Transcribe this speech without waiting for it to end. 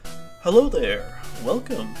Hello there!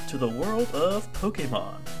 Welcome to the world of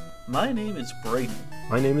Pokemon. My name is Brayden.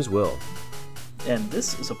 My name is Will. And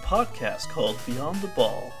this is a podcast called Beyond the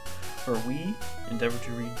Ball, where we endeavor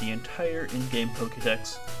to read the entire in-game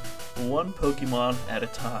Pokédex, one Pokemon at a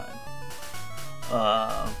time.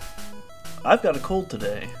 I've got a cold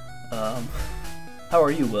today. How are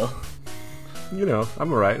you, Will? You know,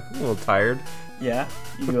 I'm alright. I'm a little tired. Yeah?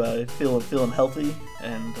 You feeling healthy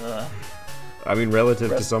and I mean,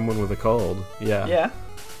 relative to someone with a cold. Yeah. Yeah.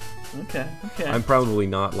 Okay. I'm probably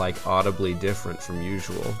not, audibly different from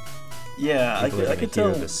usual. Yeah, I could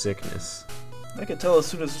tell the sickness. I could tell as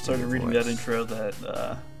soon as I started reading voice. that intro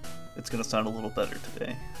that it's going to sound a little better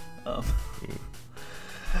today.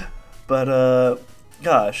 But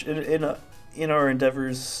gosh, in our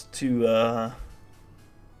endeavors to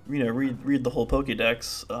read the whole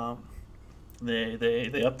Pokédex,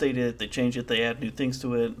 they update it, they change it, they add new things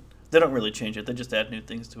to it. They don't really change it; they just add new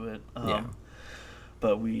things to it. Yeah.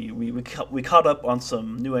 But we caught up on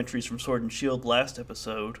some new entries from Sword and Shield last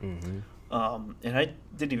episode. Mm-hmm. And I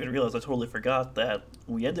didn't even realize, I totally forgot that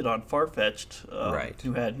we ended on Farfetch'd, Right.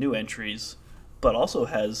 who had new entries, but also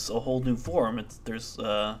has a whole new form. There's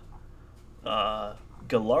Galarian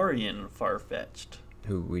Farfetch'd.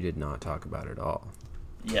 Who we did not talk about at all.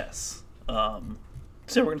 Yes.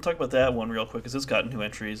 So we're going to talk about that one real quick, because it's got new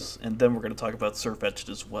entries, and then we're going to talk about Sirfetch'd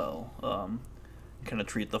as well. Kind of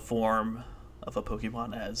treat the form of a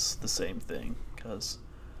Pokemon as the same thing, because...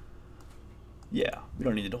 yeah, we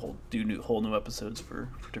don't need to do whole new episodes for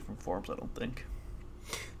different forms, I don't think.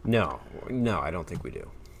 No, I don't think we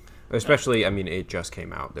do. Especially, I mean, it just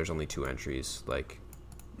came out. There's only 2 entries.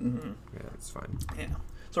 Mm-hmm. Yeah, it's fine. Yeah.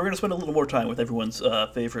 So we're going to spend a little more time with everyone's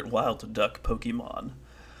favorite wild duck Pokemon.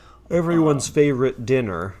 Everyone's favorite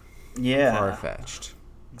dinner. Yeah. Farfetch'd.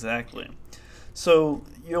 Exactly. So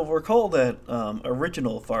you'll recall that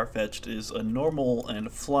original Farfetch'd is a normal and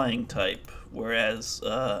flying type, whereas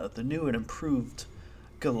the new and improved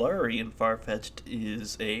Galarian Farfetch'd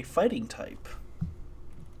is a fighting type.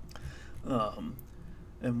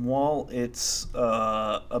 And while it's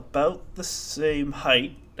about the same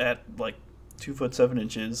height at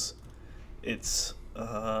 2'7", it's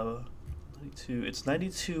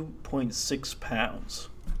 92.6 pounds,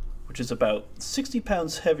 which is about 60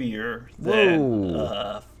 pounds heavier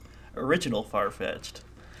than original Farfetch'd.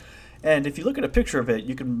 And if you look at a picture of it,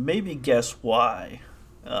 you can maybe guess why.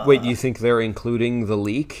 Wait, do you think they're including the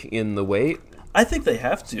leak in the weight? I think they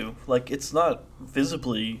have to. It's not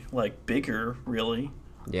visibly, bigger, really.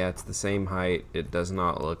 Yeah, it's the same height. It does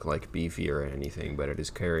not look beefy or anything, but it is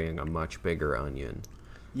carrying a much bigger onion.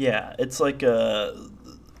 Yeah, it's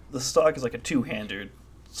the stock is like a two-handed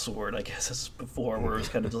sword, I guess, as before, where it's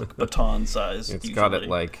kind of baton size. It's usually. got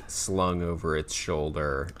it slung over its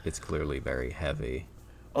shoulder. It's clearly very heavy.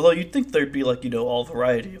 Although you'd think there'd be all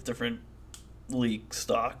variety of different leak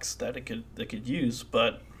stocks that it could use,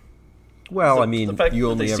 but well, you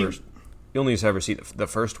only ever see the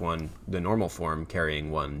first one, the normal form,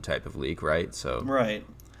 carrying one type of leak, right? So right,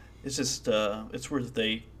 it's just it's weird that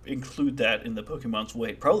they include that in the Pokemon's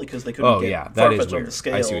weight, probably because they couldn't get Farfetch'd on the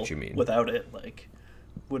scale. I see what you mean. Without it, they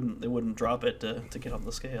wouldn't drop it to get on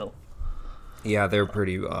the scale. Yeah, they're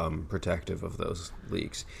pretty protective of those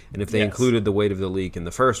leaks. And if they included the weight of the leak in the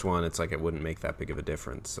first one, it's it wouldn't make that big of a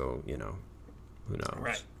difference. So, who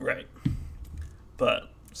knows? Right. But,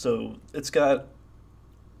 so, it's got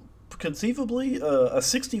conceivably a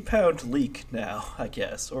 60-pound leak now, I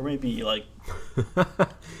guess. Or maybe,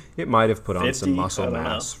 it might have put 50, on some muscle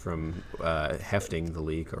mass know. From hefting the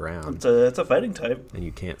leak around. It's a fighting type. And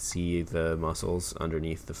you can't see the muscles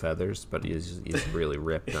underneath the feathers, but he's really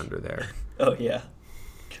ripped under there. Oh, yeah.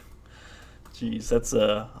 Jeez, that's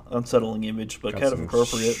a unsettling image, but kind of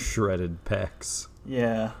appropriate. Shredded pecs.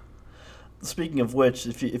 Yeah. Speaking of which,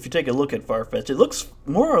 if you take a look at Farfetch'd, it looks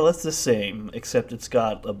more or less the same, except it's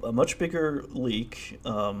got a much bigger leak,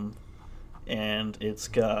 and it's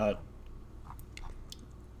got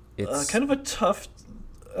kind of a tuft,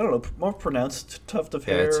 I don't know, more pronounced tuft of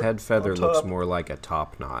hair. Yeah, its head feather looks more like a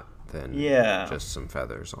top knot than just some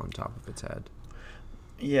feathers on top of its head.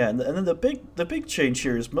 Yeah, and then the big change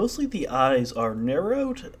here is mostly the eyes are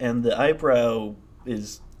narrowed, and the eyebrow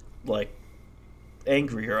is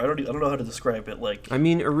angrier. I don't know how to describe it.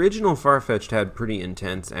 Original Farfetch'd had pretty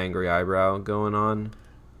intense angry eyebrow going on,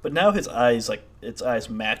 but now its eyes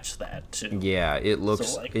match that too. Yeah, it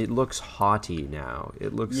looks haughty now.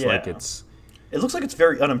 It looks like it's. It looks like it's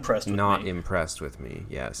very unimpressed with me. Not impressed with me.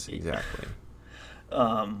 Yes, exactly.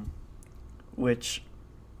 Which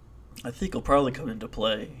I think will probably come into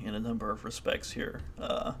play in a number of respects here.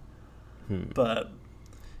 But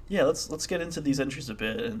yeah, let's get into these entries a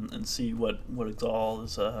bit and see what all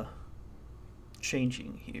is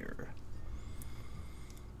changing here.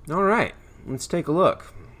 All right, let's take a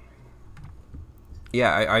look.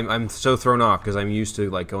 Yeah, I'm so thrown off because I'm used to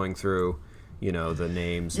like going through, the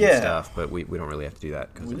names and stuff, but we don't really have to do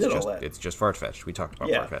that because it's just Farfetch'd. We talked about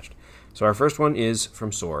Farfetch'd. So our first one is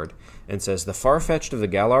from Sword and says, the Farfetch'd of the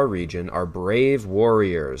Galar region are brave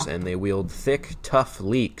warriors, and they wield thick, tough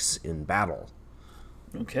leeks in battle.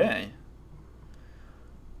 Okay.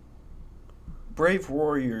 Brave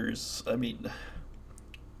warriors, I mean,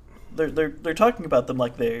 they're talking about them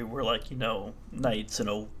like they were like, knights in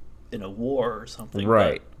a war or something.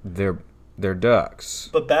 Right. They're ducks.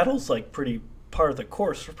 But battle's like pretty part of the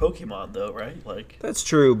course for Pokemon, though, right? Like that's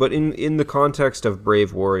true, but in the context of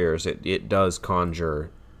brave warriors, it does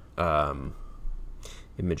conjure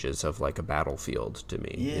images of like a battlefield to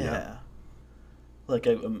me. Yeah. Like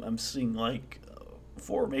I'm seeing like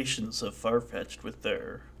formations of Farfetch'd with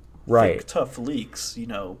their thick, tough leeks,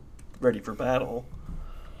 ready for battle.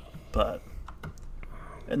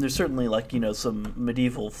 And there's certainly like some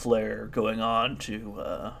medieval flair going on in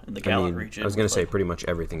the Galar region. I was going to say pretty much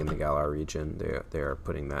everything in the Galar region. They're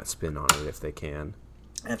putting that spin on it if they can.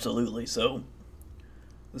 Absolutely. So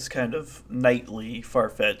this kind of knightly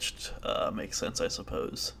Farfetch'd makes sense, I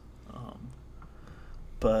suppose.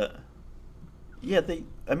 But yeah, they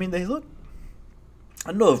look. I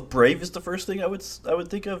don't know if brave is the first thing I would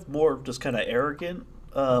think of. More just kind of arrogant.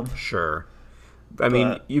 Sure. I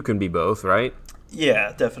mean, you can be both, right?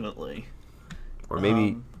 Yeah, definitely. Or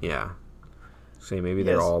maybe, say maybe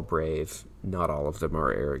they're all brave. Not all of them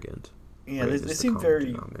are arrogant. Yeah, they seem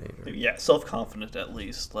very, self-confident at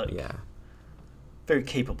least. Like, very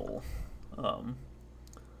capable.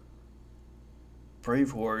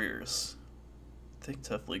 Brave warriors. Thick,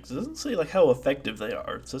 tough leeks. It doesn't say like how effective they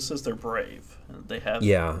are. It just says they're brave. And they have.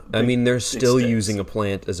 Yeah, they're still using a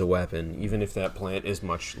plant as a weapon, even if that plant is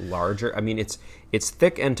much larger. I mean, it's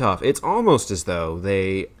thick and tough. It's almost as though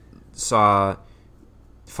they saw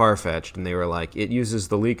Farfetch'd and they were like, it uses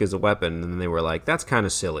the leek as a weapon, and then they were like, that's kind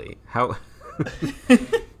of silly. How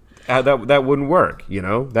that wouldn't work,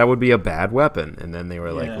 That would be a bad weapon. And then they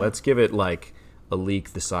were like, let's give it like a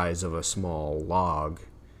leek the size of a small log.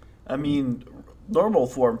 I mean, normal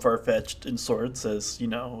form Farfetch'd in Sword says,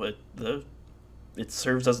 it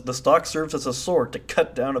serves as the stock serves as a sword to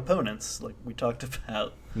cut down opponents, like we talked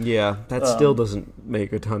about. Yeah, that still doesn't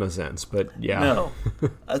make a ton of sense, but yeah. No,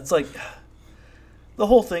 it's like the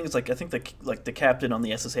whole thing is like I think the captain on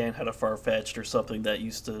the SS-Anne had a Farfetch'd or something that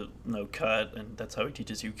used to cut, and that's how he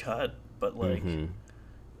teaches you cut. But like,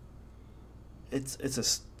 it's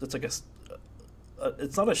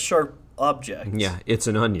not a sharp object. Yeah, it's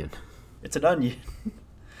an onion. It's an onion.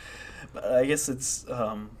 But I guess it's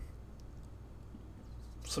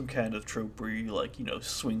some kind of trope where you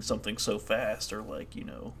swing something so fast, or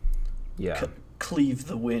cleave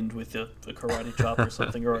the wind with a karate chop or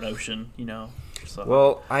something, or an ocean, So.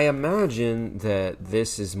 Well, I imagine that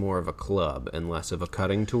this is more of a club and less of a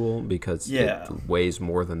cutting tool because it weighs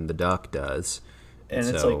more than the duck does. And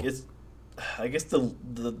it's I guess the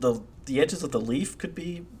edges of the leaf could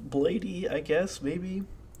be bladey, I guess, maybe.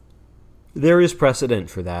 There is precedent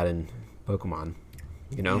for that in Pokemon,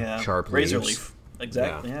 sharp razor leaves. Leaf.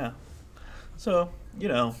 Exactly, yeah. So,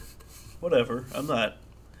 whatever. I'm not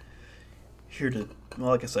here to,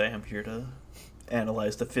 like I say, I'm here to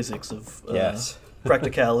analyze the physics of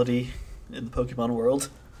practicality in the Pokemon world.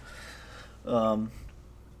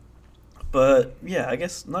 But yeah, I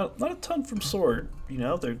guess not a ton from Sword.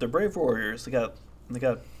 They're brave warriors. They got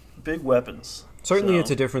big weapons. Certainly, it's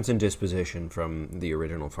a difference in disposition from the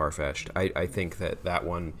original Farfetch'd. I think that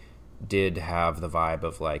one did have the vibe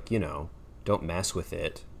of like, don't mess with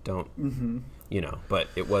it, don't, But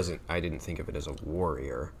it wasn't. I didn't think of it as a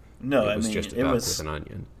warrior. No, it was just a duck with an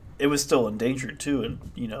onion. It was still endangered too, and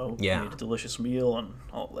made a delicious meal and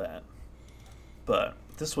all that. But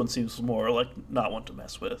this one seems more like not one to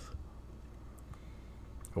mess with.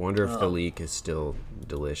 I wonder if the leek is still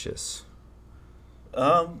delicious.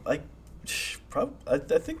 I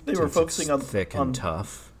think they were focusing on thick and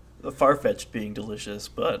tough. The Farfetch'd being delicious,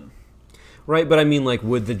 but right. But I mean, like,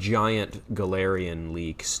 would the giant Galarian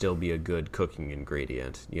leek still be a good cooking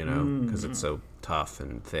ingredient? Because it's so tough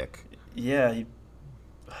and thick. Yeah,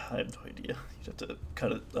 I have no idea. You'd have to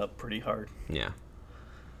cut it up pretty hard. Yeah.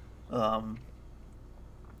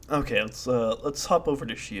 Okay, let's hop over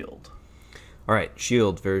to Shield. All right,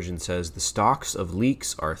 Shield version says, the stalks of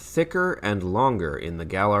leeks are thicker and longer in the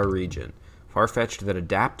Galar region. Farfetch'd that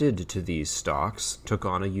adapted to these stalks took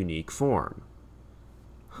on a unique form.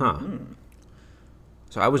 Huh.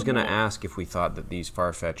 So I was going to ask if we thought that these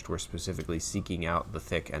Farfetch'd were specifically seeking out the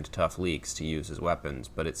thick and tough leeks to use as weapons,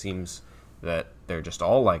 but it seems that they're just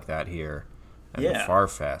all like that here, and the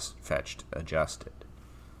Farfetch'd adjusted.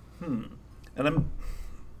 And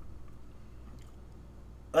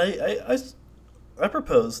I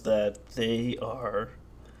propose that they are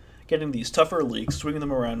getting these tougher leeks, swinging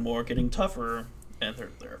them around more, getting tougher, and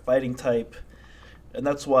they're a fighting type, and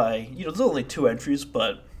that's why, there's only 2 entries,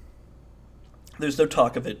 but there's no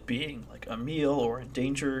talk of it being like a meal or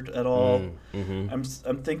endangered at all. I'm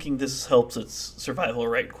thinking this helps its survival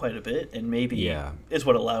rate quite a bit, and maybe is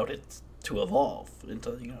what allowed it to evolve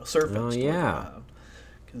into Surfetch'd.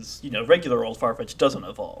 Because regular old Farfetch'd doesn't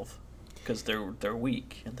evolve because they're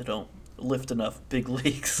weak and they don't lift enough big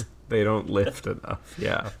leaks. They don't lift enough.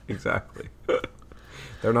 Yeah, exactly.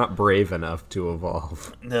 They're not brave enough to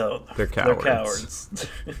evolve. No, they're cowards. They're cowards.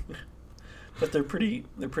 But they're pretty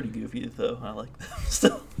goofy though. I like them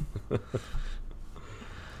still.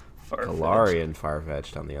 Galarian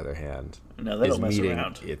Farfetch'd, on the other hand, they don't mess meeting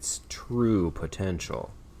around. Its true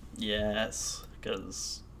potential. Yes,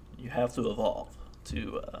 because you have to evolve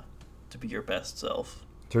to be your best self.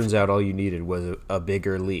 Turns out all you needed was a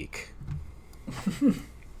bigger leak. Who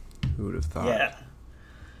would have thought? Yeah.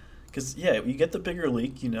 Because you get the bigger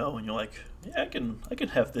leak, and you're like, I can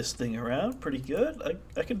have this thing around pretty good.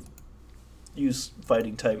 I can use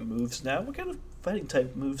fighting type moves now. What kind of fighting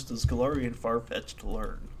type moves does Galarian Farfetch'd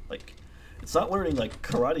learn? Like, it's not learning like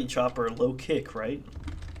Karate Chop or Low Kick, right?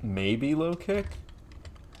 Maybe Low Kick.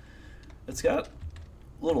 It's got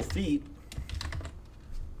little feet.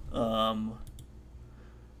 Let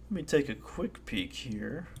me take a quick peek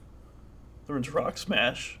here. Learns Rock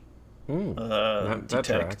Smash. That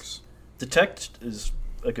tracks. Detect is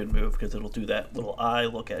a good move because it'll do that little eye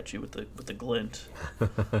look at you with the glint.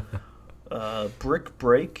 Brick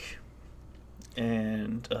Break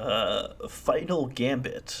and Final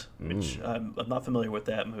Gambit, which I'm not familiar with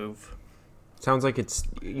that move. Sounds like it's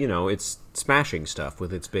it's smashing stuff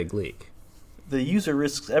with its big leak. The user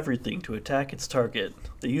risks everything to attack its target.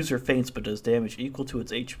 The user faints but does damage equal to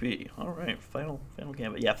its HP. All right, Final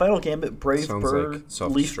Gambit. Yeah, Final Gambit, Brave Sounds Bird,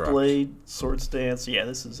 like Leaf Blade, Sword Stance. Yeah,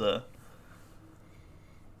 this is a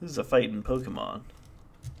fighting Pokemon.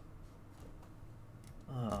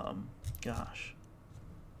 Gosh.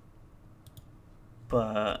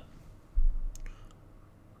 But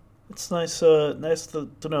it's nice to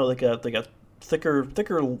know they got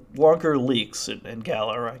thicker, longer leaks in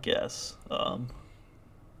Galar, I guess.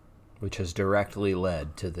 Which has directly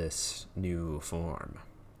led to this new form.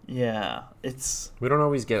 Yeah, we don't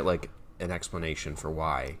always get like an explanation for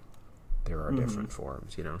why there are different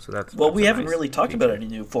forms, So that's we haven't really talked about any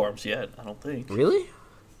new forms yet. I don't think. Really?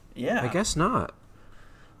 Yeah, I guess not.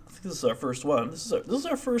 I think this is our first one. This is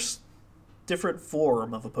our first different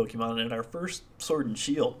form of a Pokemon and our first Sword and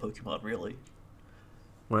Shield Pokemon, really.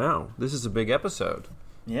 Wow, this is a big episode.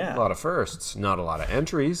 Yeah. A lot of firsts, not a lot of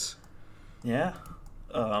entries. Yeah.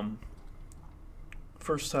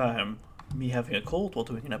 First time me having a cold while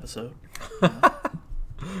doing an episode.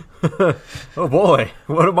 Oh boy,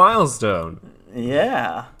 what a milestone.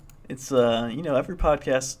 Yeah. It's every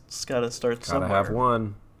podcast's got to start somewhere. Gotta have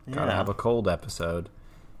one. Yeah. Gotta have a cold episode.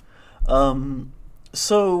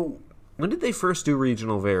 So when did they first do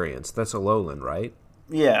regional variants? That's Alolan, right?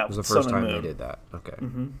 Yeah, it was the first time they did that. Okay.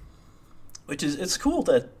 Mm-hmm. Which is, it's cool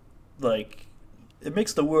that, like, it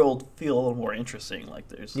makes the world feel a little more interesting. Like,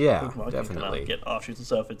 there's Pokemon definitely can come out and get offshoots and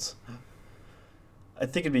stuff. I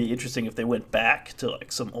think it'd be interesting if they went back to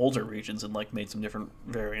like some older regions and like made some different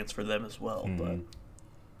variants for them as well. But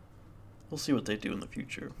we'll see what they do in the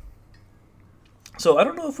future. So I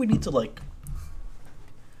don't know if we need to like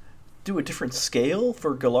do a different scale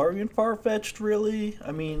for Galarian Farfetch'd, really.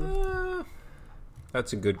 I mean,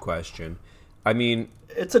 that's a good question. I mean,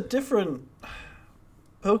 it's a different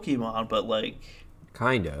Pokemon, but like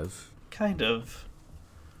kind of.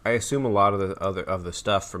 I assume a lot of the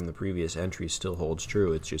stuff from the previous entries still holds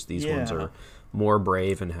true. It's just these ones are more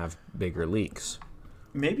brave and have bigger leaks.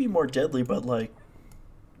 Maybe more deadly, but like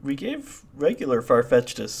we gave regular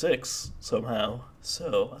Farfetch'd a 6 somehow.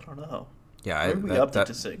 So I don't know. Yeah, maybe we upped it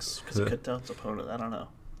to 6 because it cut down its opponent. I don't know.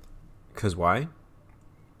 Because why?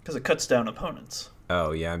 Because it cuts down opponents.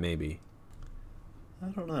 Oh yeah, maybe. I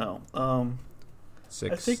don't know.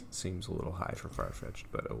 6 seems a little high for Farfetch'd,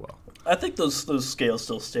 but oh well. I think those scales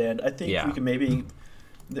still stand. I think we can maybe in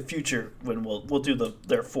the future when we'll do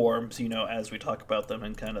their forms, as we talk about them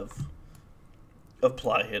and kind of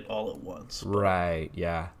apply it all at once. But, right.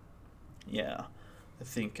 Yeah. Yeah, I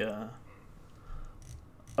think. I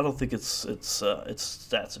don't think its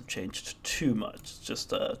stats have changed too much. It's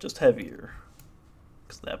just heavier,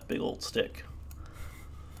 because of that big old stick.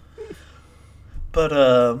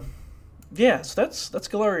 But yeah, so that's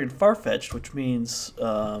Galarian Farfetch'd, which means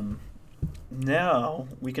now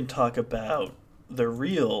we can talk about the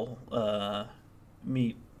real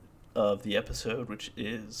meat of the episode, which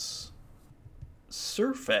is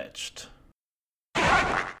Sirfetch'd.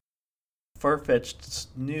 Farfetch'd's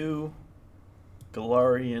new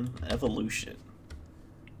Galarian evolution.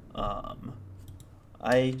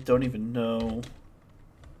 I don't even know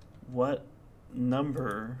what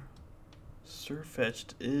number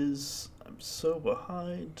Sirfetch'd is. I'm so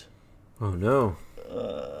behind. Oh no.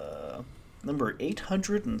 Number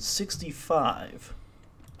 865.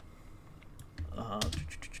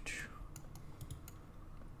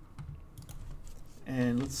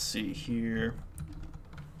 And let's see here.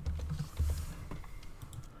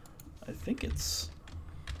 I think it's...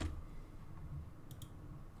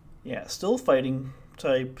 Yeah, still fighting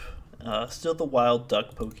type. Still the wild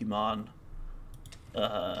duck Pokemon.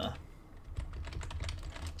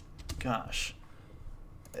 Gosh.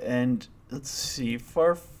 And let's see.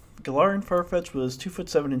 Galarian Farfetch'd was 2 foot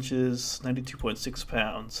 7 inches, 92.6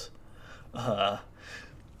 pounds.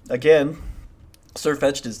 Again,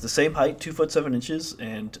 Sirfetch'd is the same height, 2 foot 7 inches,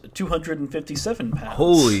 and 257 pounds.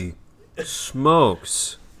 Holy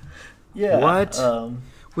smokes. Yeah. What?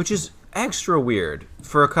 Which is extra weird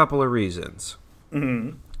for a couple of reasons.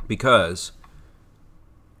 Mm-hmm. Because,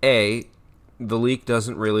 A, the leek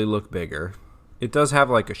doesn't really look bigger. It does have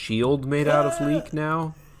like a shield made out of leek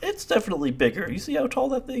now. It's definitely bigger. You see how tall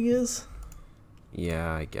that thing is?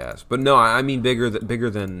 Yeah, I guess. But no, I mean bigger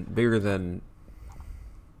than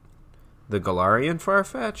the Galarian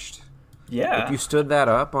Farfetch'd. Yeah. If you stood that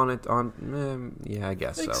up on it, yeah, I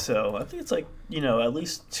guess I think so. I think it's like, at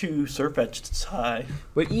least 2 Sirfetch'ds high.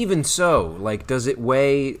 But even so, like, does it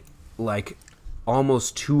weigh like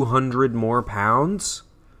almost 200 more pounds?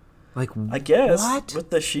 Like, I guess what?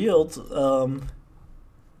 With the shield,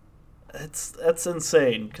 that's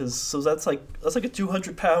insane. Because that's like a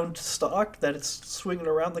 200-pound stock that it's swinging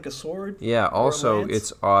around like a sword. Yeah. Also,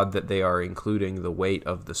 it's odd that they are including the weight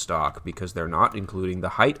of the stock because they're not including the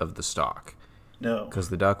height of the stock. No, because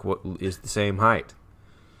the duck is the same height.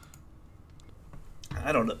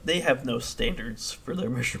 I don't know. They have no standards for their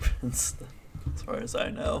measurements, as far as I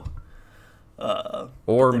know.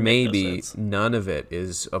 Or maybe none of it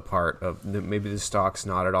is a part of... Maybe the stock's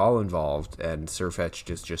not at all involved, and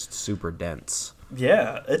Sirfetch'd is just super dense.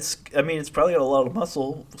 Yeah, it's probably got a lot of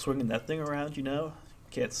muscle swinging that thing around,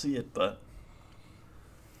 Can't see it, but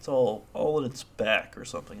it's all in its back or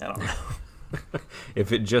something. I don't know.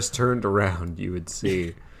 If it just turned around, you would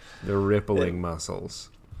see the rippling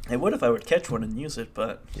muscles. It would if I would catch one and use it,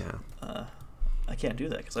 but yeah, I can't do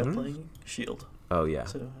that because I'm playing Shield. Oh yeah.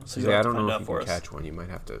 So I don't know if you can catch one. You might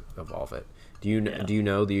have to evolve it. Do you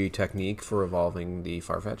know the technique for evolving the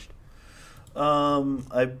Farfetch'd?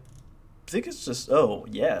 I think it's just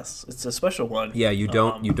yes, it's a special one. Yeah, you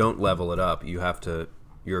don't level it up. You have to.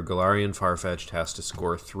 Your Galarian Farfetch'd has to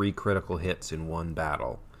score 3 critical hits in one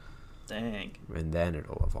battle. Dang. And then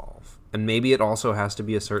it'll evolve. And maybe it also has to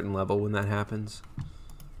be a certain level when that happens.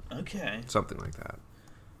 Okay. Something like that.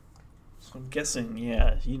 So I'm guessing,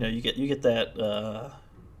 you get that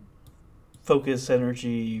focus,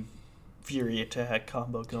 energy, fury attack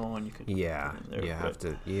combo going. You could you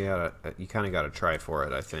kind of got to try for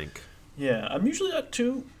it, I think. Yeah, I'm usually not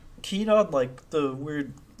too keen on like the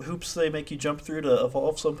weird hoops they make you jump through to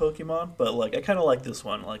evolve some Pokemon, but like I kind of like this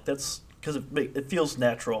one. Like that's because it feels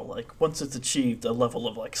natural. Like once it's achieved a level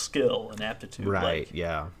of like skill and aptitude, right?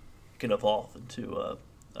 Yeah, it can evolve into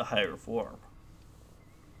a higher form.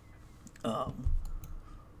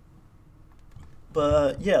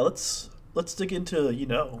 But yeah, let's dig into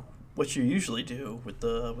what you usually do with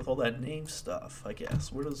all that name stuff. I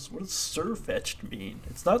guess what does Sirfetch'd mean?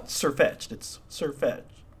 It's not Sirfetch'd, it's Sirfetch'd.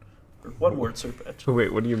 Or one word, Sirfetch'd.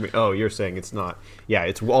 Wait, what do you mean? Oh, you're saying it's not? Yeah,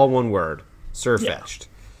 it's all one word. Sirfetch'd,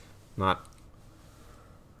 not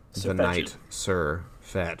the knight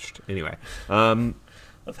Sirfetch'd. Anyway, of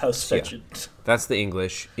House Fetch'd. Yeah, that's the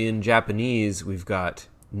English. In Japanese, we've got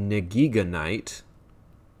Nigiganite.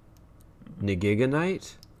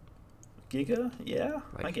 Nigiganite? Giga? Yeah,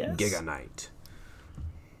 like I guess. Giganite.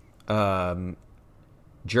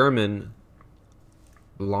 German,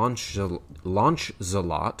 Launchzalot.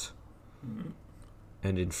 Mm-hmm.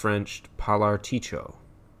 And in French, Palarticho.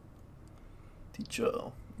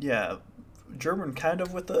 Ticho. Yeah, German kind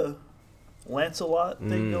of with the Lancelot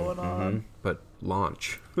thing going on. Mm-hmm. But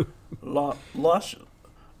launch. Lauxalot.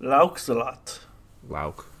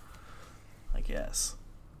 Lauk. I guess.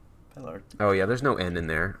 Oh, yeah, there's no N in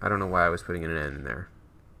there. I don't know why I was putting an N in there.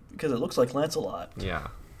 because it looks like Lancelot. Yeah.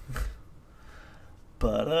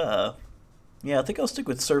 But yeah, I think I'll stick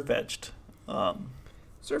with Surfetched.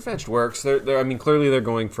 Surfetched works. They're I mean, clearly they're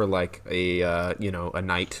going for like a a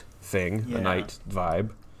night thing, a night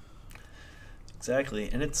vibe. Exactly,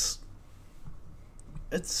 and it's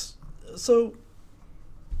so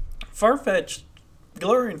Farfetch'd.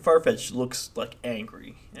 Galarian Farfetch'd looks like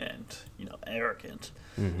angry and arrogant.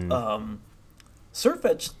 Mm-hmm.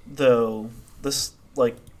 Surfetch'd, though, this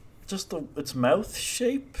its mouth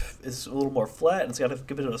shape is a little more flat and it's got a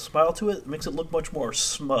bit of a smile to it. It makes it look much more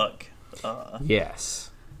smug. Yes,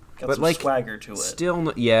 got but some swagger to it. Still,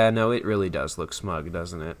 it really does look smug,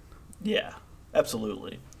 doesn't it? Yeah,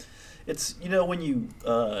 absolutely. It's when you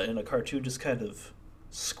in a cartoon just kind of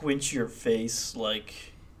squinch your face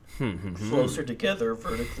like closer together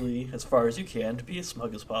vertically as far as you can to be as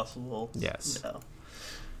smug as possible. Yes.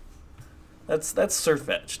 That's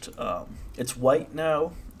Surfetch'd. It's white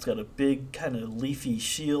now. It's got a big kind of leafy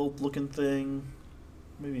shield looking thing.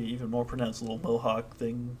 Maybe even more pronounced little mohawk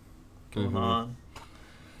thing going on.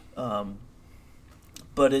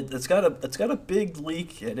 But it's got a big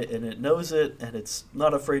leak and it knows it and it's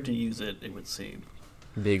not afraid to use it. It would seem.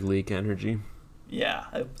 Big leak energy. Yeah,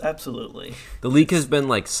 absolutely. The leak has been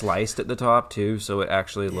like sliced at the top too, so it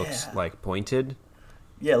actually looks like pointed.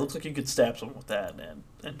 Yeah, it looks like you could stab someone with that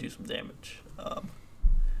and do some damage.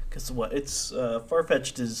 Because it's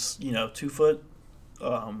Farfetch'd is 2 foot.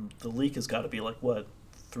 The leak has got to be like what,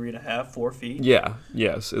 3.5, 4 feet. Yeah,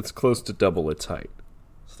 yes, it's close to double its height.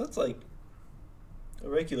 So that's like a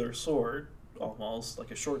regular sword, almost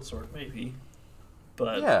like a short sword maybe.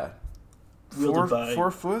 But yeah. Wielded by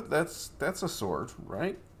 4 foot. That's a sword,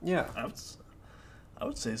 right? Yeah. I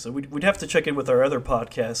would say so. We'd have to check in with our other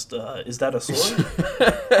podcast. Is that a sword?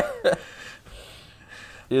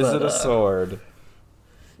 Is it a sword?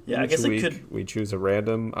 Yeah, I guess it could. We choose a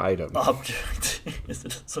random item. Object. Is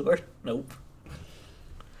it a sword? Nope.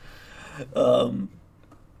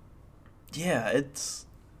 Yeah, it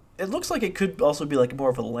looks like it could also be like more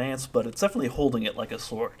of a lance, but it's definitely holding it like a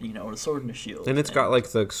sword. A sword and a shield. And it's got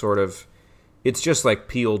like the sort of. It's just like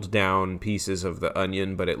peeled down pieces of the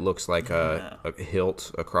onion, but it looks like a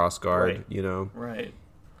hilt, a cross guard, Right.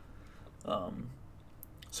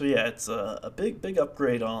 So yeah, it's a big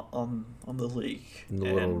upgrade on the leek. And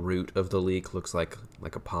the little root of the leek looks like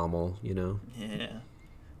a pommel, Yeah.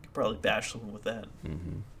 Could probably bash someone with that.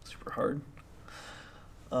 Mm-hmm. Super hard.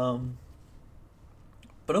 But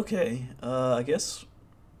okay, I guess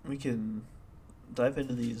we can dive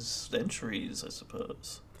into these entries, I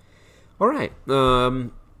suppose. All right.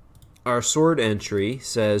 Our sword entry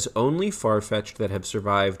says, only Farfetch'd that have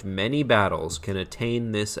survived many battles can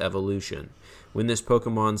attain this evolution. When this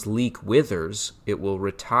Pokemon's leek withers, it will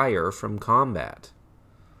retire from combat.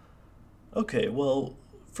 Okay, well,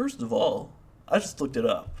 first of all, I just looked it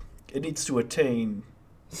up. It needs to attain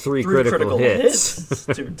three critical hits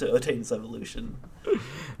to attain this evolution.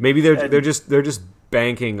 Maybe they're just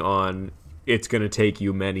banking on it's going to take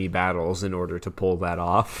you many battles in order to pull that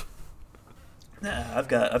off. Nah, I've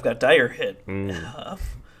got dire hit.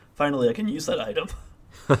 Finally, I can use that item.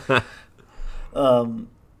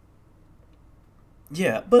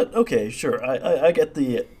 Yeah, but okay, sure. I get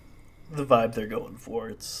the vibe they're going for.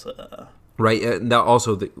 It's right. Now,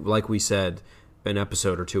 also, like we said an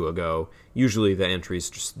episode or two ago, usually the entries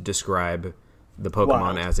just describe the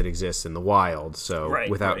Pokemon as it exists in the wild. So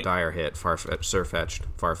without dire hit,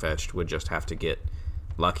 Farfetch'd would just have to get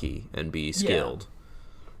lucky and be skilled.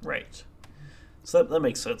 Yeah. Right. So that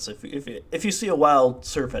makes sense. If you see a wild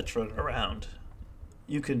Surfetch'd running around,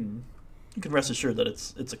 you can rest assured that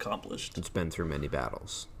it's accomplished. It's been through many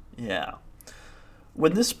battles. Yeah.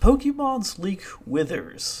 When this Pokemon's leek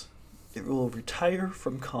withers, it will retire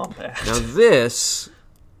from combat. Now this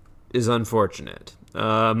is unfortunate.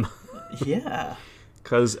 Yeah.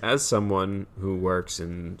 Because as someone who works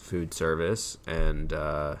in food service and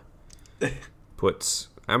I'm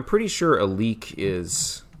pretty sure a leek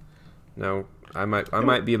is. No, I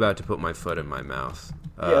might be about to put my foot in my mouth.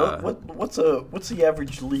 Yeah, what's the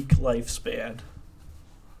average leek lifespan?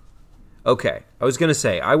 Okay, I was gonna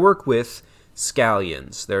say I work with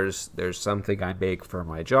scallions. There's something I make for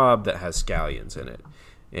my job that has scallions in it,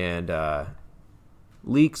 and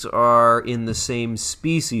leeks are in the same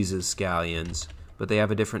species as scallions, but they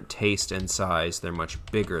have a different taste and size. They're much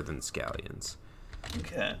bigger than scallions.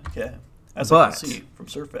 Okay. As I can see from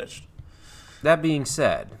Surfetch'd. That being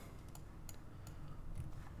said,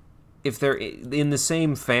 if they're in the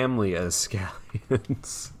same family as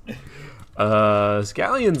scallions,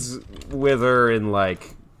 scallions wither in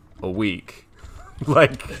like a week.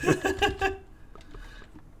 Like,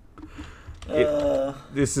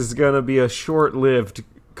 this is gonna be a short-lived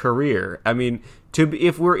career. I mean,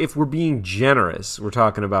 if we're being generous, we're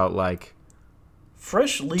talking about like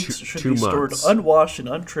fresh leeks should two be stored months. unwashed and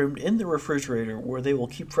untrimmed in the refrigerator, where they will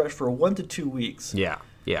keep fresh for 1 to 2 weeks. Yeah,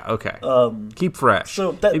 okay. Keep fresh.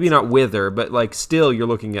 So maybe not wither, but like still, you're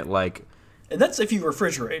looking at like. And that's if you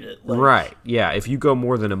refrigerate it. Like, right. Yeah. If you go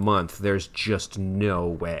more than a month, there's just no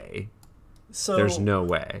way. So there's no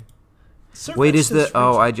way. Surf Wait, Edge is says the...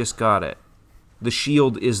 Oh, I just got it. The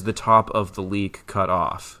shield is the top of the leek cut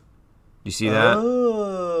off. Do you see that?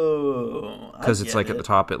 Oh. Because it's like at the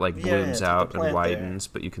top, it like blooms it's out the and plant widens,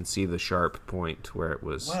 but you can see the sharp point where it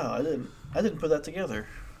was. Wow, I didn't put that together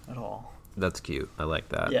at all. That's cute. I like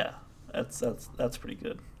that. Yeah, that's pretty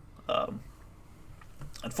good.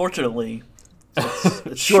 Unfortunately,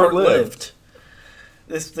 it's short-lived.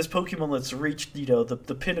 This Pokemon that's reached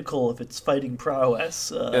the pinnacle of its fighting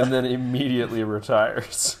prowess, and then immediately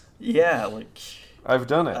retires. Yeah, like I've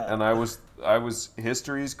done it, and I was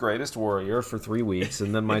history's greatest warrior for 3 weeks,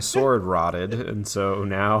 and then my sword rotted, and so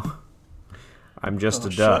now I'm just a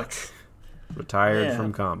duck, shucks. Retired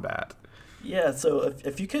from combat. Yeah, so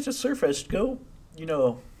if you catch a Surf Edge, go,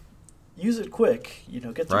 use it quick.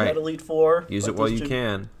 Get through that Elite Four. Use it while you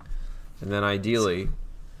can, and then ideally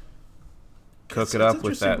cook it up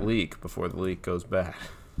with that leek before the leek goes bad.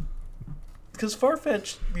 Because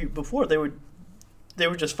Farfetch'd before they would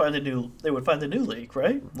just find a new leek,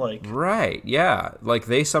 right? Like right, yeah. Like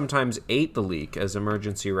they sometimes ate the leek as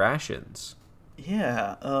emergency rations.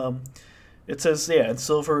 Yeah. It says, in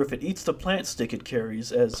silver, if it eats the plant stick it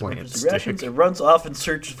carries as emergency rations, it stick. runs off in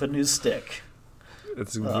search of a new stick.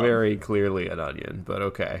 It's very clearly an onion, but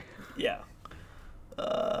okay. Yeah.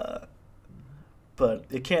 But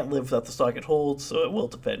it can't live without the stock it holds, so it will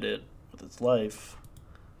defend it with its life.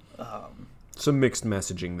 Some mixed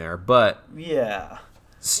messaging there, but yeah.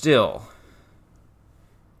 Still,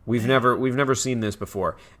 we've never seen this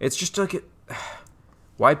before. It's just like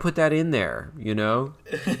why put that in there,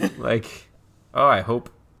 Like, oh, I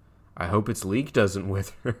hope its leek doesn't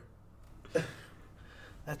wither.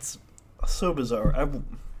 That's so bizarre.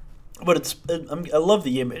 But I love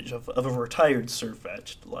the image of a retired Surf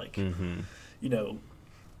Edge, like,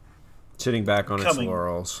 sitting back on its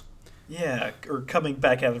laurels. Yeah, or coming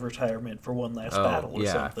back out of retirement for one last battle or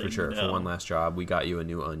something. Yeah, for sure. For one last job. We got you a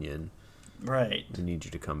new onion. Right. We need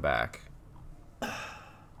you to come back.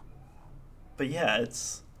 But yeah,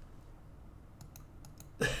 it's...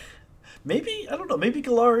 maybe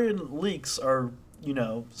Galarian leeks are,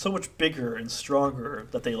 so much bigger and stronger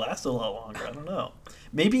that they last a lot longer. I don't know.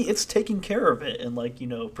 Maybe it's taking care of it and,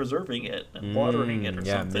 preserving it and watering it or something.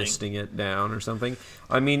 Yeah, misting it down or something.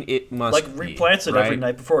 I mean, it must replants it every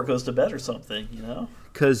night before it goes to bed or something,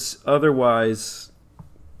 Because otherwise,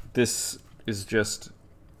 this is just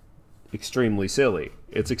extremely silly.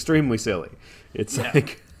 It's extremely silly. It's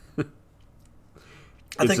like...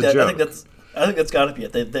 I think that's got to be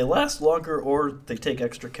it. They last longer, or they take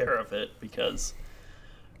extra care of it because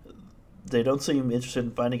they don't seem interested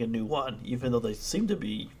in finding a new one, even though they seem to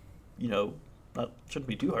be, shouldn't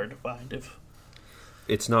be too hard to find. If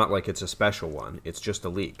it's not like it's a special one, it's just a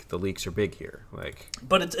leek. The leeks are big here,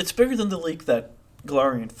 But it's bigger than the leek that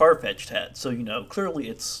Galarian Farfetch'd had. So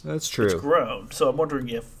clearly that's true. It's grown. So I'm wondering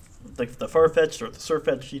if the Farfetch'd or the Surf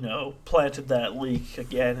Edge, planted that leek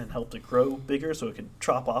again and helped it grow bigger so it could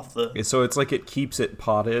chop off the... So it's like it keeps it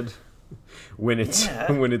potted when it's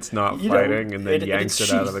not fighting and then yanks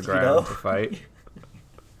it out of the ground to fight.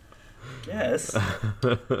 Yes.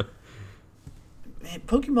 Man,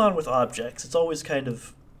 Pokemon with objects, it's always kind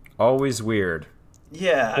of... Always weird.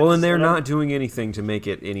 Yeah. Well, and they're not doing anything to make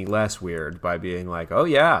it any less weird by being like, oh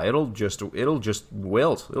yeah, it'll just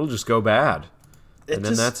wilt. It'll just go bad. And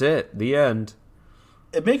then that's it. The end.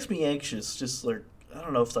 It makes me anxious. Just I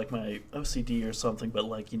don't know if it's my OCD or something, but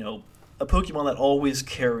a Pokemon that always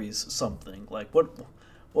carries something.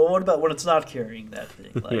 What about when it's not carrying that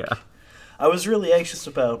thing? Yeah. I was really anxious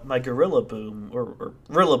about my Rillaboom, or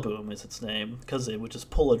Rillaboom is its name, because it would just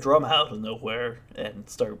pull a drum out of nowhere and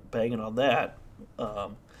start banging on that.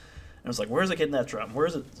 And I was like, where is it getting that drum? Where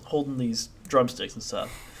is it holding these drumsticks and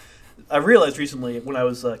stuff? I realized recently when I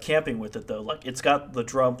was camping with it, though, it's got the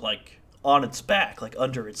drum, on its back,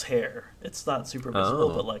 under its hair. It's not super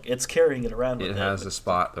visible, but, it's carrying it around with it. It has a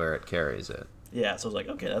spot where it carries it. Yeah, so I was like,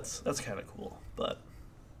 okay, that's kind of cool. But,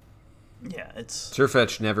 yeah, it's...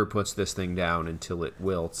 Surfetch never puts this thing down until it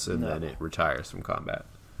wilts, and then it retires from combat.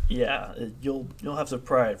 Yeah, you'll have to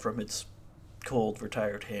pry it from its cold,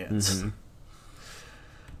 retired hands.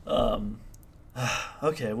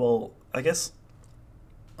 Okay, well, I guess...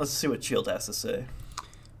 Let's see what Shield has to say.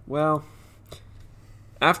 Well,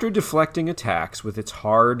 After deflecting attacks with its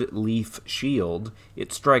hard leaf shield,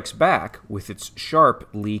 it strikes back with its sharp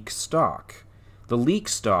leek stalk. The leek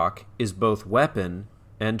stalk is both weapon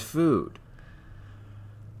and food.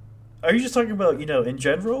 Are you just talking about, in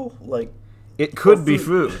general? Like, it could be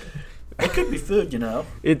food. It could be food,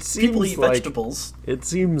 It seems people eat like, vegetables. It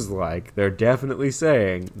seems like they're definitely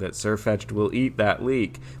saying that Sirfetch'd will eat that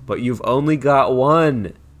leek, but you've only got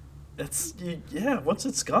one. Once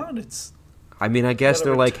it's gone, it's... I mean, I guess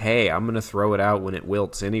they're like, hey, I'm going to throw it out when it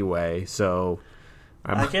wilts anyway, so...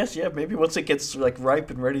 I guess, maybe once it gets, like,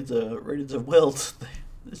 ripe and ready to wilt, they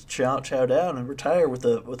just chow down and retire with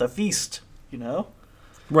a feast,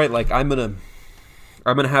 Right, like, I'm gonna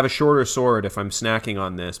have a shorter sword if I'm snacking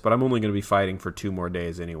on this, but I'm only gonna be fighting for 2 more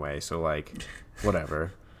days anyway, so, like,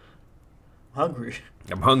 whatever. Hungry.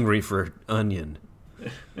 I'm hungry for onion.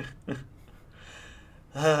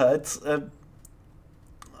 They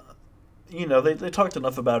talked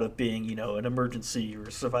enough about it being, an emergency or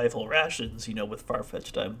survival rations, with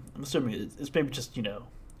Farfetch'd. I'm assuming it's maybe just, in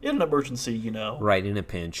an emergency, Right, in a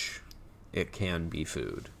pinch, it can be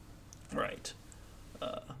food. Right.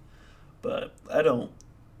 But I don't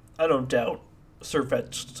doubt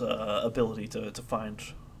Sirfetch'd's ability to find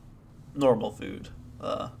normal food.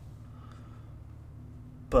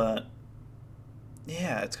 But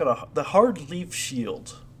yeah, it's got the hard leaf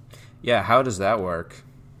shield. Yeah, how does that work?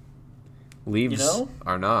 Leaves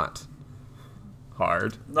are not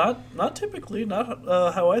hard. Not typically, not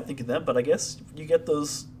how I think of them, but I guess you get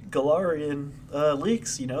those Galarian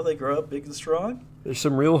leeks, they grow up big and strong. There's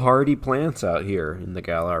some real hardy plants out here in the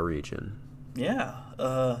Galar region. Yeah,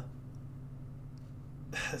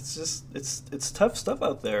 it's tough stuff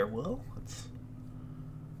out there, Will.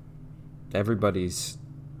 Everybody's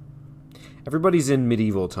in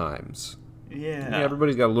medieval times. Yeah,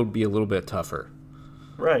 everybody's got to be a little bit tougher.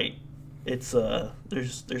 Right. It's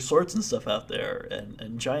there's swords and stuff out there,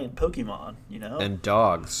 and giant Pokemon, and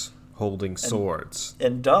dogs holding swords,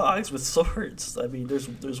 and dogs with swords. I mean, there's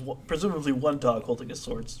presumably one dog holding a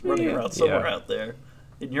sword running around somewhere out there,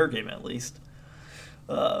 in your game at least.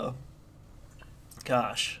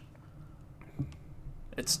 Gosh,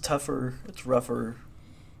 it's tougher, it's rougher.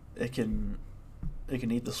 It can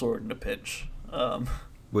eat the sword in a pinch.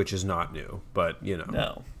 Which is not new, but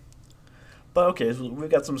no. But okay, so we've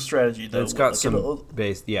got some strategy though. It's got some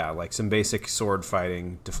some basic sword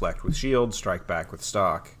fighting, deflect with shield, strike back with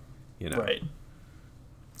stalk, Right.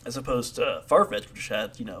 As opposed to Farfetch'd, which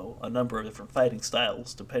had, a number of different fighting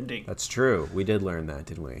styles depending. That's true. We did learn that,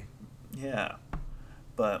 didn't we? Yeah.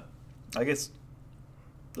 But I guess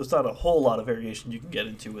there's not a whole lot of variation you can get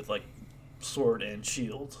into with like sword and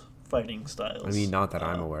shield fighting styles. I mean, not that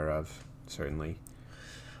I'm aware of, certainly.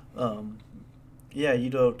 Yeah, you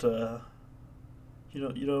don't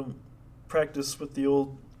practice with the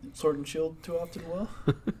old sword and shield too often, Will?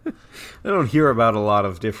 I don't hear about a lot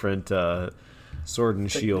of different sword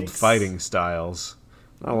and shield Techniques. fighting styles.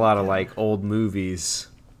 Not a lot of like old movies.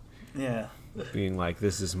 Yeah. Being like,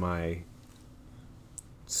 this is my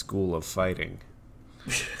school of fighting.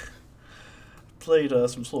 Played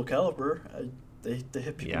some Soul Calibur. They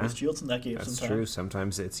hit people with shields in that game sometimes. That's true.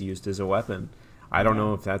 Sometimes it's used as a weapon. I don't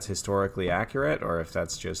know if that's historically accurate or if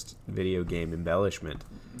that's just video game embellishment.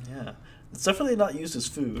 Yeah. It's definitely not used as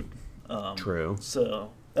food. True.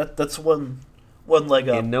 So that's one leg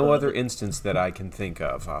up. In no other instance that I can think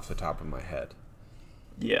of off the top of my head.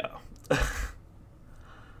 Yeah.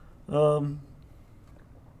 But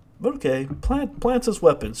okay, plants as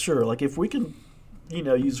weapons, sure. Like if we can,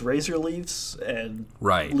 use razor leaves and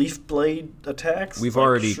leaf blade attacks. We've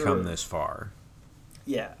already come this far.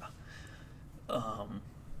 Yeah.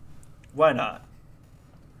 Why not?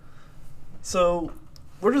 So,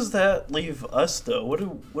 where does that leave us, though? What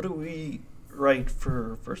do we write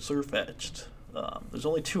for Sirfetch'd? There's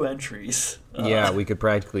only 2 entries. Yeah, we could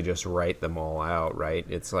practically just write them all out, right?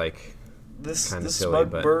 It's like this silly,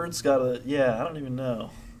 smug bird's got a... Yeah, I don't even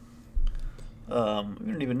know. We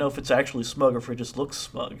don't even know if it's actually smug or if it just looks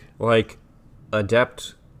smug. Like,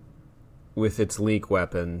 adept with its leek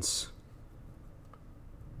weapons,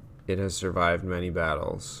 it has survived many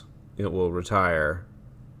battles. It will retire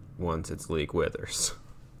once its leek withers.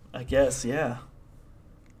 I guess, yeah.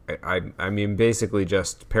 I mean, basically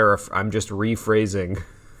just I'm just rephrasing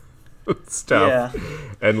stuff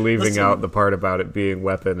and leaving out the part about it being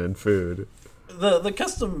weapon and food. The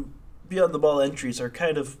custom Beyond the Ball entries are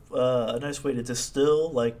kind of a nice way to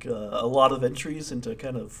distill like a lot of entries into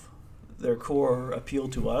kind of their core appeal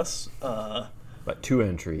to us. But 2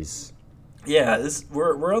 entries. Yeah,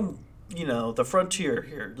 we're on the frontier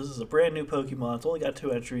here. This is a brand new Pokemon. It's only got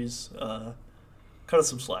 2 entries. Cut us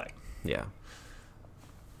some slack. Yeah.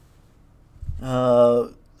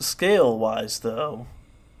 Scale-wise, though,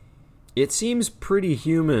 it seems pretty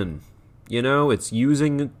human. You know, it's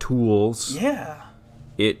using tools. yeah.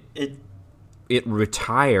 It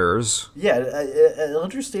retires. Yeah, it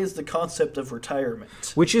understands the concept of retirement.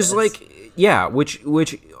 Which is like, yeah, which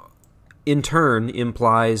in turn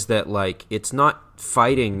implies that, like, it's not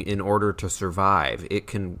fighting in order to survive. It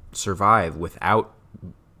can survive without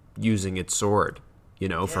using its sword, you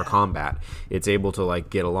know, for combat. It's able to, like,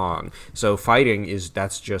 get along. So fighting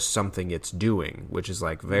that's just something it's doing, which is,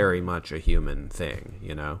 like, very much a human thing,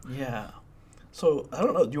 you know? Yeah. So, I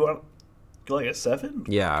don't know, do you want like a 7?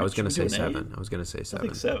 Yeah, I was going to say an 7. 8? I was going to say 7. I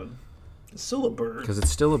think 7. It's still a bird. Because it's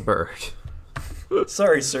still a bird.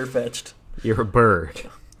 Sorry, Sirfetch'd. You're a bird.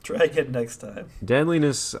 Try again next time.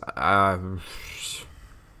 Deadliness,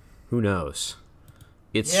 who knows?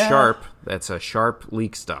 It's Yeah. sharp. That's a sharp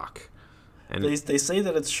leak stock. And They say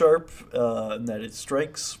that it's sharp and that it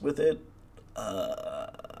strikes with it. I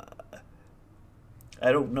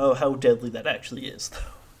don't know how deadly that actually is, though.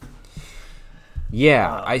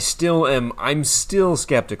 yeah, I'm still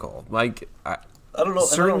skeptical. Like, I don't know.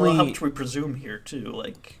 Certainly, I don't know how much we presume here too.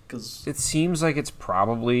 Like, because it seems like it's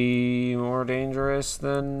probably more dangerous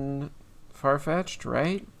than Farfetch'd,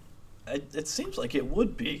 right? it seems like it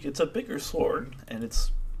would be. It's a bigger sword, and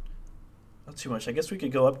it's not too much. I guess we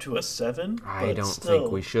could go up to a 7. I but don't still,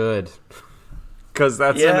 think we should, because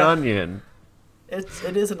that's an Yeah. onion.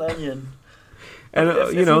 It is an onion. And,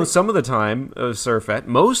 If you know, we- some of the time, Surfetched,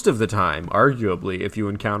 most of the time, arguably, if you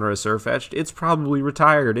encounter a Surfetched, it's probably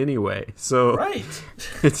retired anyway. So Right.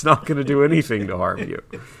 it's not going to do anything to harm you.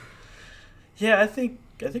 Yeah, I think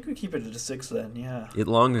we keep it at a 6 then. Yeah. It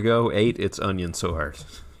long ago ate its onion sword.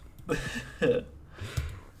 It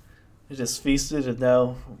just feasted and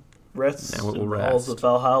now rests Now it will in the halls rest. of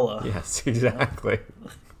Valhalla. Yes, exactly.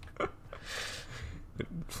 It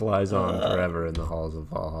flies on forever in the halls of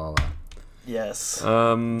Valhalla. Yes.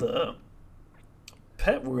 Um, The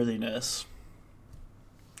pet worthiness.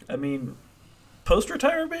 I mean,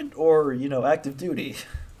 post-retirement or, active duty?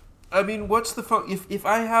 I mean, what's the fun? If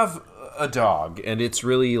I have a dog and it's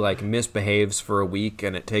really, like, misbehaves for a week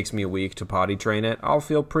and it takes me a week to potty train it, I'll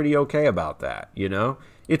feel pretty okay about that, you know?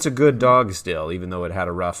 It's a good dog still, even though it had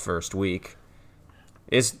a rough first week.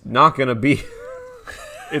 It's not going to be...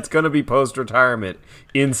 it's going to be post-retirement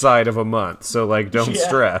inside of a month, so, like, don't Yeah.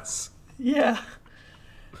 stress. Yeah.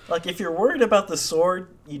 Like, if you're worried about the sword,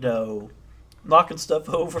 knocking stuff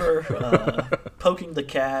over, poking the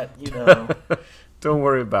cat, Don't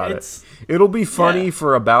worry about It's- it. It'll be funny yeah.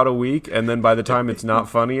 for about a week, and then by the time it's not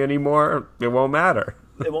funny anymore, it won't matter.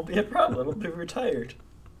 it won't be a problem. It'll be retired.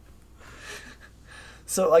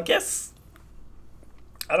 So I guess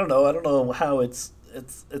I don't know how its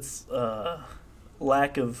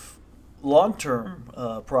lack of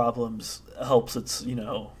long-term problems helps its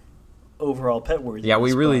overall pet worthiness. Yeah,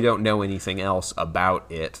 we really but- don't know anything else about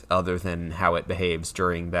it other than how it behaves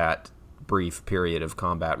during that brief period of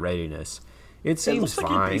combat readiness. It It seems looks like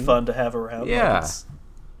fine. it'd be fun to have around. Yeah. Like, it's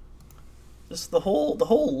just the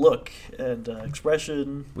whole look and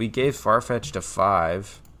expression. We gave Farfetch'd a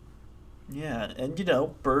 5. Yeah, and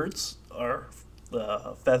birds are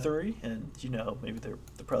feathery, and maybe they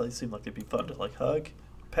probably seem like they'd be fun to like hug,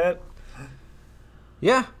 pet.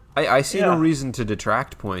 Yeah, I see no Yeah. reason to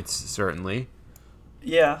detract points, certainly.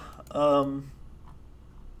 Yeah,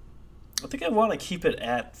 I think I want to keep it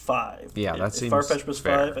at 5. Yeah, that if seems Farfetch was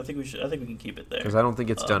fair. 5, I think we can keep it there. Because I don't think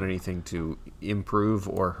it's done anything to improve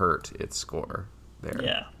or hurt its score there.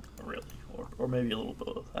 Yeah, really, or maybe a little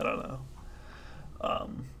both. I don't know.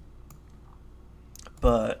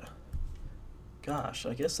 But gosh,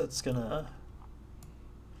 I guess that's gonna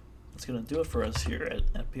do it for us here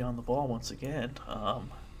at Beyond the Ball once again.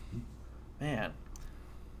 Man,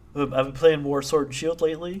 I've been playing more Sword and Shield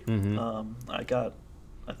lately. Mhm. I got,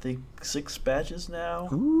 I think, 6 badges now.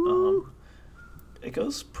 Ooh. It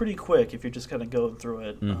goes pretty quick if you're just kind of going through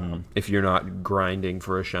it. If you're not grinding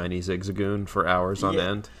for a shiny Zigzagoon for hours on Yeah.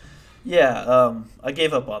 end. Yeah, I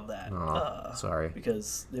gave up on that. Oh, sorry.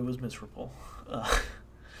 Because it was miserable.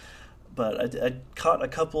 But I caught a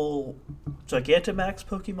couple Gigantamax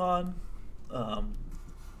Pokemon,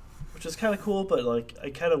 which is kind of cool. But I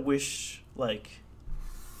kind of wish like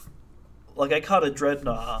I caught a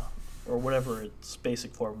Dreadnought or whatever its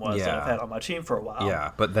basic form was that I've Yeah. had on my team for a while.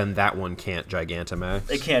 Yeah, but then that one can't Gigantamax.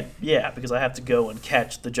 It can't, because I have to go and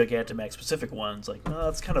catch the Gigantamax specific ones. Like, no,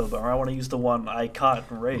 that's kind of a bummer. I want to use the one I caught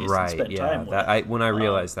and raised and Right, spent yeah. time with. When I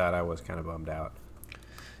realized that, I was kind of bummed out.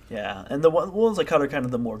 Yeah, and the ones I caught are kind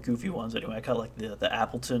of the more goofy ones anyway. I caught like the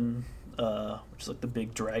Appleton, which is like the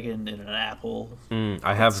big dragon in an apple.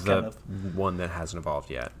 I have It's the kind one that hasn't evolved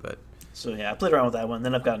yet, but So yeah, I played around with that one.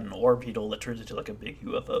 Then I've got an Orbeetle that turns into like a big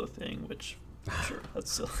UFO thing, which sure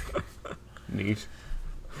that's silly. Neat.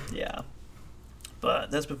 Yeah,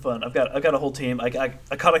 but that's been fun. I've got a whole team. I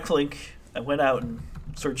caught a Clink. I went out and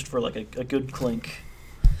searched for like a good Clink,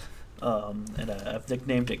 and I've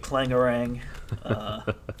nicknamed it Clangarang.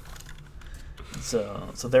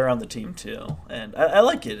 So they're on the team too, and I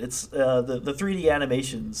like it. It's the 3D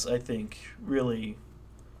animations. I think really,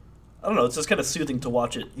 I don't know. It's just kind of soothing to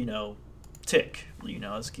watch it. Tick.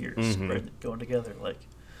 As gears right, going together. Like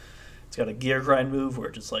it's got a gear grind move where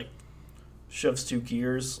it just like shoves 2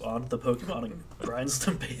 gears onto the Pokemon and grinds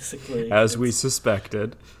them basically. As we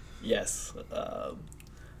suspected. Yes.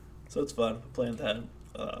 So it's fun playing that.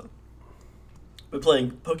 We're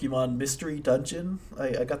playing Pokemon Mystery Dungeon.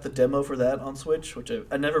 I got the demo for that on Switch, which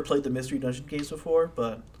I never played the Mystery Dungeon games before,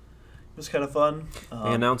 but it was kind of fun.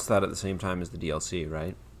 They announced that at the same time as the DLC,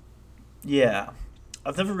 right? Yeah.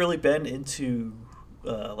 I've never really been into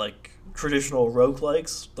like traditional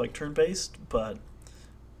roguelikes, like turn-based, but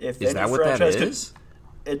if is any that what franchise that is?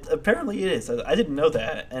 Apparently it is. I didn't know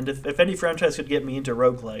that. And if any franchise could get me into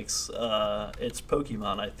roguelikes, it's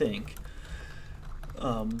Pokemon, I think.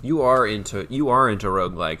 You are into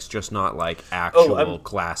roguelikes, just not like actual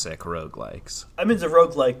classic roguelikes. I'm into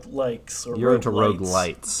roguelikes or you're into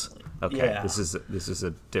roguelites. roguelites. Okay, yeah. This is a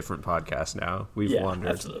different podcast now. We've wandered.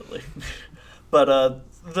 Absolutely. But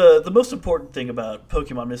the most important thing about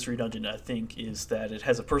Pokemon Mystery Dungeon, I think, is that it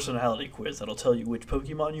has a personality quiz that'll tell you which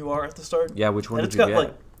Pokemon you are at the start. Yeah, which one did you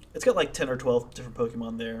get? It's got like 10 or 12 different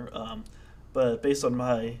Pokemon there. But based on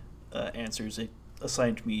my answers, it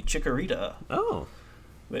assigned me Chikorita. Oh.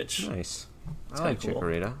 Which nice. I like cool.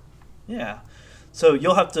 Chikorita. Yeah. So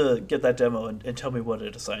you'll have to get that demo and tell me what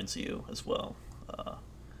it assigns you as well.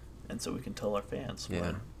 And so we can tell our fans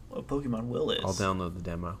what Pokemon Will is. I'll download the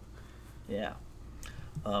demo. Yeah.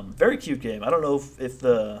 Very cute game. I don't know if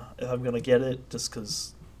I'm going to get it just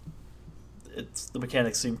because the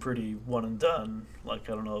mechanics seem pretty one and done. Like,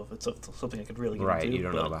 I don't know if it's something I could really get into. Right, you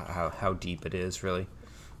don't know about how deep it is, really.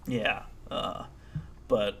 Yeah.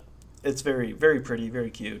 But it's very, very pretty, very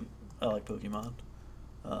cute. I like Pokemon.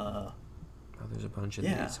 There's a bunch of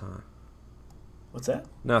these, huh? What's that?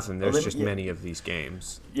 Nothing. There's just many of these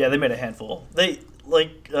games. Yeah, they made a handful. They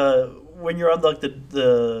when you're on like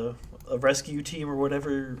the rescue team or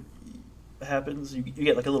whatever happens, you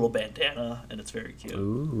get like a little bandana, and it's very cute.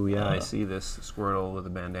 Ooh, yeah, I see this Squirtle with a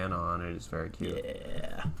bandana on it. It's very cute.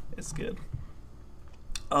 Yeah, it's good.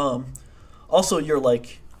 Also, you're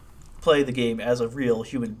like play the game as a real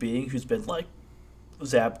human being who's been like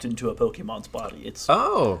zapped into a Pokemon's body. It's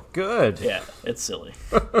good. Yeah, it's silly.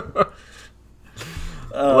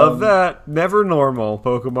 Love that. Never normal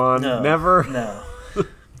Pokemon. No, never. No,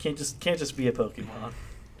 can't just be a Pokemon.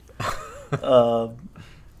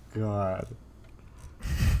 God.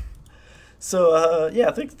 So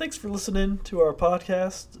thanks for listening to our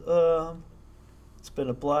podcast. It's been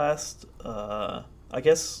a blast. I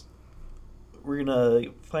guess we're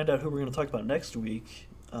gonna find out who we're gonna talk about next week.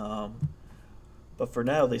 But for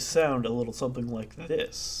now, they sound a little something like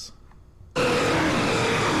this.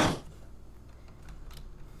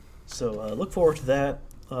 So look forward to that.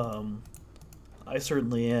 I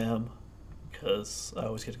certainly am, because I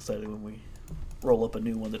always get excited when we roll up a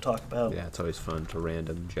new one to talk about. Yeah, it's always fun to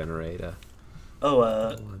random generate a...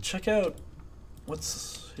 check out,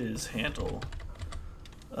 what's his handle?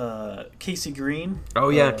 Casey Green. Oh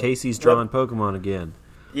yeah, Casey's drawing Pokemon again.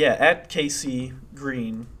 Yeah, at Casey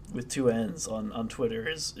Green with 2 N's on Twitter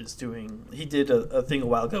is doing... He did a thing a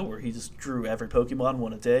while ago where he just drew every Pokemon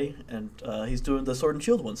one a day, and he's doing the Sword and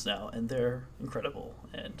Shield ones now, and they're incredible.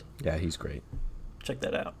 And yeah, he's great. Check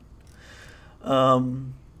that out. Oh my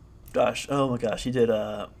gosh, he did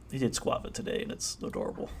Squavit today, and it's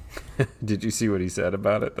adorable. Did you see what he said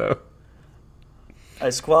about it, though? I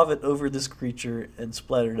Squavit over this creature and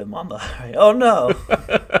splattered him on the highway. Oh no!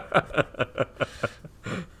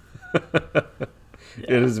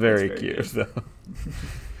 Yeah, it is very cute, though.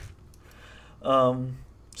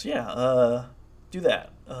 Do that.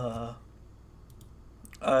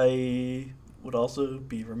 I would also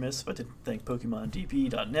be remiss if I didn't thank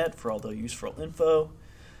PokemonDB.net for all the useful info.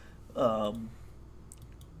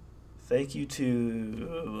 Thank you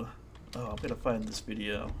to... I'm going to find this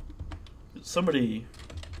video. Somebody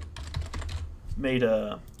made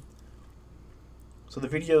a... So the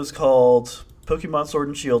video is called Pokemon Sword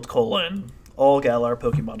and Shield, All Galar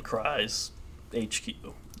Pokemon Cries, HQ,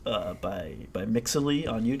 by Mixily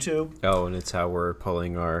on YouTube. Oh, and it's how we're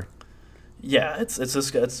pulling our... Yeah, it's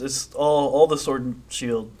all the Sword and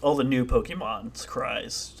Shield, all the new Pokemon's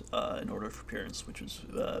cries in order of appearance, which was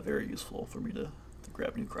very useful for me to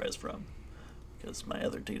grab new cries from, because my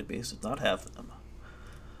other database did not have them.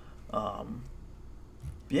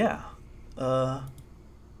 Yeah. I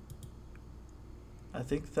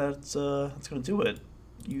think that's gonna do it.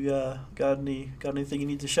 You got anything you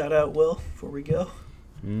need to shout out, Will, before we go?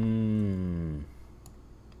 I'm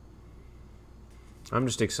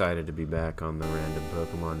just excited to be back on the random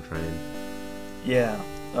Pokemon train. Yeah,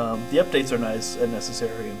 the updates are nice and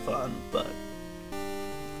necessary and fun, but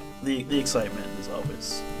the excitement is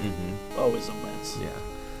always immense. Yeah.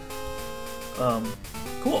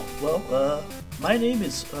 Cool. Well, my name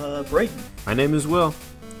is Brayden. My name is Will.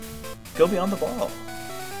 Go beyond the ball.